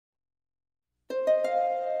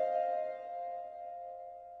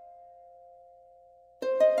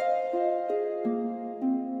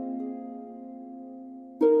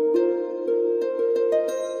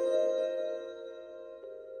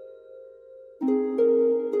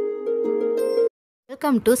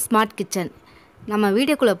Welcome to smart kitchen. நம்ம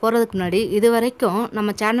வீடியோக்குள்ளே போகிறதுக்கு முன்னாடி இது வரைக்கும்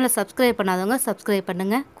நம்ம சேனலை சப்ஸ்கிரைப் பண்ணாதவங்க சப்ஸ்கிரைப்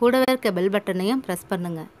பண்ணுங்கள். கூடவே இருக்க பெல் பட்டனையும் ப்ரெஸ்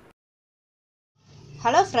பண்ணுங்கள்.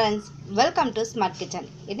 Hello friends, welcome to smart kitchen.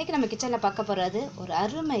 இன்றைக்கி நம்ம கிச்சனில் பார்க்க போகிறது ஒரு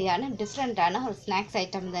அருமையான டிஃப்ரெண்ட்டான ஒரு ஸ்நாக்ஸ்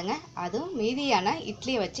ஐட்டம் தாங்க. அதுவும் மீதியான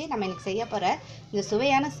இட்லியை வச்சு நம்ம இன்றைக்கி செய்ய போகிற இந்த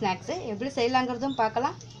சுவையான ஸ்நாக்ஸு எப்படி செய்யலாங்கிறதும்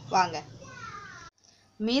பார்க்கலாம் வாங்க.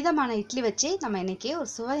 மீதமான இட்லி வச்சு நம்ம இன்றைக்கி ஒரு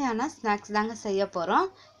சுவையான ஸ்நாக்ஸ் தாங்க செய்ய போகிறோம்.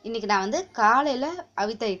 இன்றைக்கி நான் வந்து காலையில்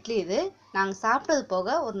அவித்த இட்லி இது. நாங்கள் சாப்பிட்டது போக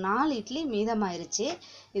ஒரு 4 இட்லி மீதமாயிருச்சு.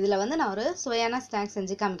 இதில் வந்து நான் ஒரு சுவையான ஸ்நாக்ஸ்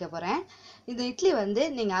செஞ்சு காமிக்க போகிறேன். இந்த இட்லி வந்து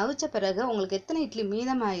நீங்கள் அவிச்ச பிறகு உங்களுக்கு எத்தனை இட்லி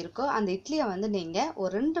மீதமாயிருக்கோ அந்த இட்லியை வந்து நீங்கள்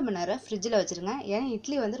ஒரு 2 மணி நேரம் ஃப்ரிட்ஜில் வச்சுருங்க. ஏன்னா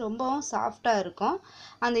இட்லி வந்து ரொம்பவும் சாஃப்டாக இருக்கும்.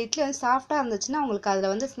 அந்த இட்லி வந்து சாஃப்டாக இருந்துச்சுன்னா உங்களுக்கு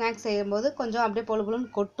அதில் வந்து ஸ்நாக்ஸ் செய்யும்போது கொஞ்சம் அப்படியே பொழு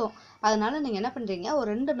பொழுன்னு கொட்டும். அதனால் நீங்கள் என்ன பண்ணுறீங்க, ஒரு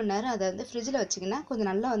 2 மணி நேரம் அதை வந்து ஃப்ரிட்ஜில் வச்சிங்கன்னா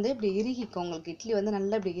கொஞ்சம் நல்லா வந்து இப்படி இறுகிக்கும். உங்களுக்கு இட்லி வந்து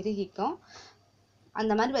நல்லா இப்படி இறுகிக்கும்.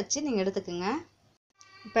 அந்த மாதிரி வச்சு நீங்கள் எடுத்துக்கோங்க.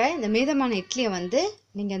 இப்போ இந்த மீதமான இட்லியை வந்து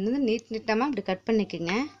நீங்கள் வந்து நீட்டமாக இப்படி கட்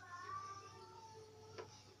பண்ணிக்கோங்க.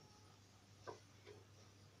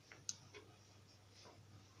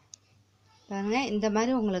 பாருங்கள், இந்த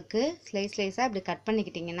மாதிரி உங்களுக்கு ஸ்லைஸாக இப்படி கட்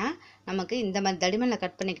பண்ணிக்கிட்டிங்கன்னா நமக்கு இந்த மாதிரி தடிமனில்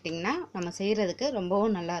கட் பண்ணிக்கிட்டிங்கன்னா நம்ம செய்கிறதுக்கு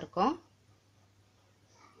ரொம்பவும் நல்லாயிருக்கும்.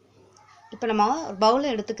 இப்போ நம்ம ஒரு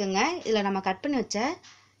பவுலில் எடுத்துக்கோங்க. இதில் நம்ம கட் பண்ணி வச்ச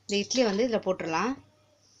இந்த இட்லியை வந்து இதில் போட்டுடலாம்.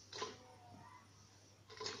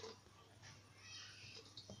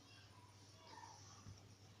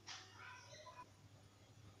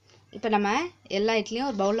 இப்போ நம்ம எல்லா இட்லியும்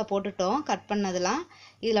ஒரு பவுலில் போட்டுட்டோம் கட் பண்ணதெல்லாம்.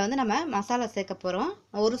 இதில் வந்து நம்ம மசாலா சேர்க்க போகிறோம்.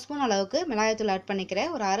 1 ஸ்பூன் அளவுக்கு மிளகாய்த்தூள் ஆட் பண்ணிக்கிறேன்.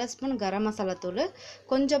 ஒரு 1/2 ஸ்பூன் கரம் மசாலா தூள்,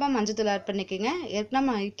 கொஞ்சமாக மஞ்சத்தூள் ஆட் பண்ணிக்கோங்க. ஏற்கனவே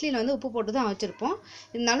நம்ம இட்லியில் வந்து உப்பு போட்டு தான் வச்சுருப்போம்.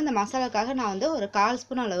 இருந்தாலும் இந்த மசாலாக்காக நான் வந்து ஒரு 1/4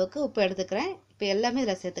 ஸ்பூன் அளவுக்கு உப்பு எடுத்துக்கிறேன். இப்போ எல்லாமே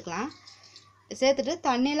இதில் சேர்த்துக்கலாம். சேர்த்துட்டு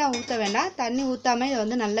தண்ணியெலாம் ஊற்ற வேண்டாம். தண்ணி ஊற்றாமல் இதை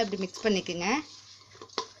வந்து நல்லா இப்படி மிக்ஸ் பண்ணிக்கோங்க.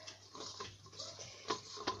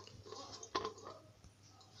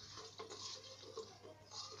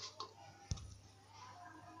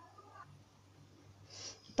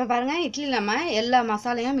 இப்போ பாருங்கள், இட்லி நம்ம எல்லா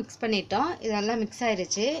மசாலையும் மிக்ஸ் பண்ணிட்டோம். இது நல்லா மிக்ஸ்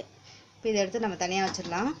ஆயிடுச்சு. இப்போ இதை எடுத்து நம்ம தனியாக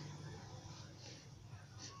வச்சிடலாம்.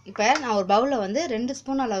 இப்போ நான் ஒரு பவுலில் வந்து 2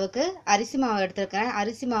 ஸ்பூன் அளவுக்கு அரிசி மாவு எடுத்துருக்கேன்.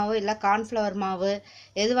 அரிசி மாவு இல்லை கார்ன்ஃப்ளவர் மாவு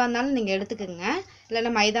எதுவாக இருந்தாலும் நீங்கள் எடுத்துக்கோங்க.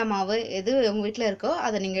 இல்லைன்னா மைதா மாவு எது உங்கள் வீட்டில் இருக்கோ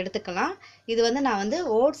அதை நீங்கள் எடுத்துக்கலாம். இது வந்து நான் வந்து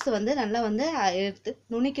ஓட்ஸ் வந்து நல்லா வந்து எடுத்து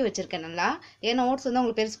நுணுக்கி வச்சுருக்கேன் நல்லா. ஏன்னா ஓட்ஸ் வந்து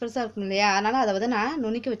உங்களுக்கு பெருசு பெருசாக இருக்கும் இல்லையா, அதனால் அதை வந்து நான்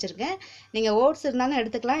நுணுக்கி வச்சுருக்கேன். நீங்கள் ஓட்ஸ் இருந்தாலும்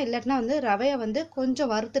எடுத்துக்கலாம். இல்லைன்னா வந்து ரவையை வந்து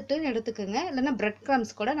கொஞ்சம் வறுத்துட்டு எடுத்துக்கோங்க. இல்லைன்னா பிரெட்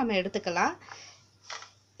க்ரம்ஸ் கூட நம்ம எடுத்துக்கலாம்.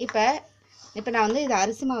 இப்போ நான் வந்து இது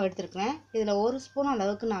அரிசி மாவு எடுத்துருக்கிறேன். இதில் 1 ஸ்பூன்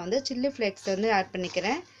அளவுக்கு நான் வந்து சில்லி ஃப்ளேக்ஸ் வந்து ஆட்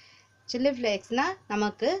பண்ணிக்கிறேன். சில்லி ஃப்ளேக்ஸ்னால்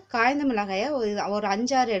நமக்கு காய்ந்த மிளகாயை ஒரு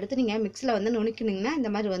 5-6 எடுத்து நீங்கள் மிக்ஸில் வந்து நுணுக்கினீங்கன்னா இந்த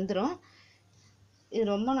மாதிரி வந்துடும். இது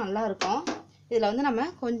ரொம்ப நல்லாயிருக்கும். இதில் வந்து நம்ம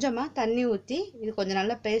கொஞ்சமாக தண்ணி ஊற்றி இது கொஞ்சம்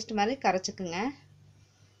நல்லா பேஸ்ட் மாதிரி கரைச்சிக்குங்க.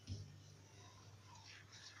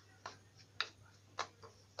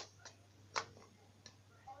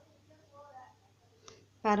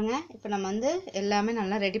 பாருங்கள், இப்போ நம்ம வந்து எல்லாமே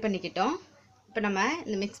நல்லா ரெடி பண்ணிக்கிட்டோம். இப்போ நம்ம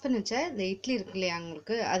இந்த மிக்ஸ் பண்ணி வச்ச இந்த இட்லி இருக்கு இல்லையா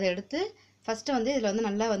உங்களுக்கு, அதை எடுத்து ஃபஸ்ட்டு வந்து இதில் வந்து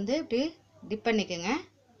நல்லா வந்து இப்படி டிப் பண்ணிக்கோங்க.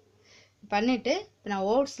 பண்ணிவிட்டு இப்போ நான்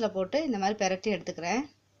ஓட்ஸில் போட்டு இந்த மாதிரி பெரட்டி எடுத்துக்கிறேன்.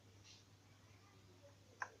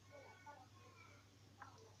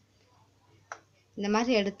 இந்த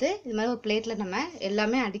மாதிரி எடுத்து இது மாதிரி ஒரு பிளேட்டில் நம்ம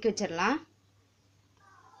எல்லாமே அடுக்கி வச்சிடலாம்.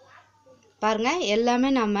 பாருங்கள்,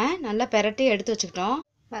 எல்லாமே நம்ம நல்லா பெரட்டி எடுத்து வச்சுக்கிட்டோம்.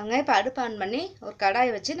 பாருங்க, இப்போ அடுப்பு ஆன் பண்ணி ஒரு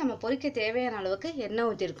கடாயை வச்சு நம்ம பொரிக்க தேவையான அளவுக்கு எண்ணெய்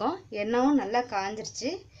ஊற்றிருக்கோம். எண்ணெயும் நல்லா காஞ்சிருச்சு.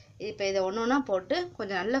 இப்போ இதை ஒன்று ஒன்றா போட்டு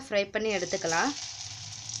கொஞ்சம் நல்லா ஃப்ரை பண்ணி எடுத்துக்கலாம்.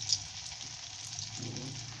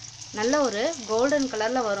 நல்ல ஒரு கோல்டன்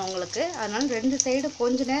கலரில் வரும் உங்களுக்கு. அதனால 2 சைடு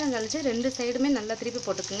கொஞ்சம் நேரம் கழித்து 2 சைடுமே நல்லா திருப்பி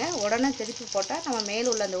போட்டுக்குங்க. உடனே திருப்பி போட்டால் நம்ம மேலே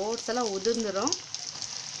உள்ள அந்த ஓட்ஸ் எல்லாம் உதிர்ந்துடும்.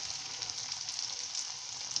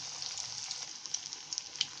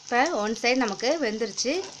 இப்போ 1 சைடு நமக்கு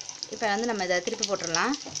வெந்துருச்சு. இப்போ வந்து நம்ம இதை திருப்பி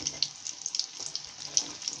போட்டுடலாம்.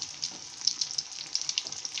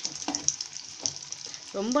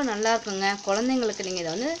 ரொம்ப நல்லா இருக்குங்க. குழந்தைங்களுக்கு நீங்கள்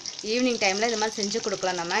இதை வந்து ஈவினிங் டைமில் இது மாதிரி செஞ்சு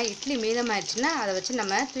கொடுக்கலாம். நம்ம இட்லி மீதமாகிடுச்சுன்னா அதை வச்சு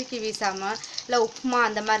நம்ம தூக்கி வீசாமல் இல்லை உப்புமா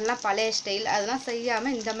அந்த மாதிரிலாம் பழைய ஸ்டைல் அதெல்லாம்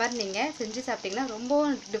செய்யாமல் இந்த மாதிரி நீங்கள் செஞ்சு சாப்பிட்டிங்கன்னா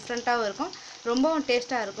ரொம்பவும் டிஃப்ரெண்ட்டாகவும் இருக்கும், ரொம்பவும்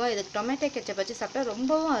டேஸ்ட்டாக இருக்கும். இதுக்கு டொமேட்டோ கெச்சப் வச்சு சாப்பிட்டா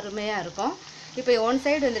ரொம்பவும் அருமையாக இருக்கும். இப்போ 1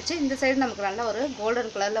 சைடு வந்துடுச்சு. இந்த சைடு நமக்கு நல்லா ஒரு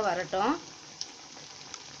கோல்டன் கலரில் வரட்டும்.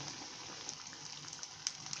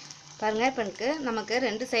 பாருங்கள், இப்போ நமக்கு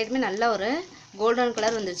 2 சைடுமே நல்ல ஒரு கோல்டன்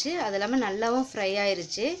கலர் வந்துருச்சு. அது இல்லாமல் நல்லாவும் ஃப்ரை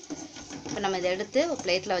ஆயிடுச்சு. இப்போ நம்ம இதை எடுத்து ஒரு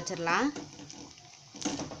பிளேட்டில் வச்சிடலாம்.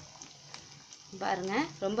 பாருங்கள்,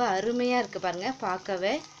 ரொம்ப அருமையாக இருக்குது பாருங்கள்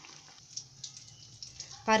பார்க்கவே.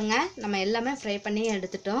 பாருங்கள், நம்ம எல்லாமே ஃப்ரை பண்ணி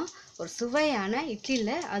எடுத்துட்டோம். ஒரு சுவையான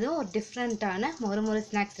இட்லியில் அதுவும் ஒரு டிஃப்ரெண்ட்டான மொறு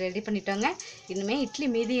ஸ்நாக்ஸ் ரெடி பண்ணிட்டோங்க. இனிமேல் இட்லி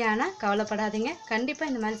மீதியானா கவலைப்படாதீங்க.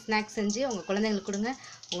 கண்டிப்பாக இந்த மாதிரி ஸ்நாக்ஸ் செஞ்சு உங்கள் குழந்தைங்களுக்கு கொடுங்க.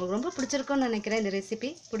 உங்களுக்கு ரொம்ப பிடிச்சிருக்கும்னு நினைக்கிறேன் இந்த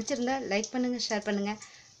ரெசிபி. பிடிச்சிருந்தா லைக் பண்ணுங்கள், ஷேர் பண்ணுங்கள்,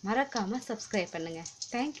 மறக்காமல் சப்ஸ்கிரைப் பண்ணுங்கள்.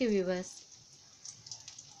 Thank you viewers.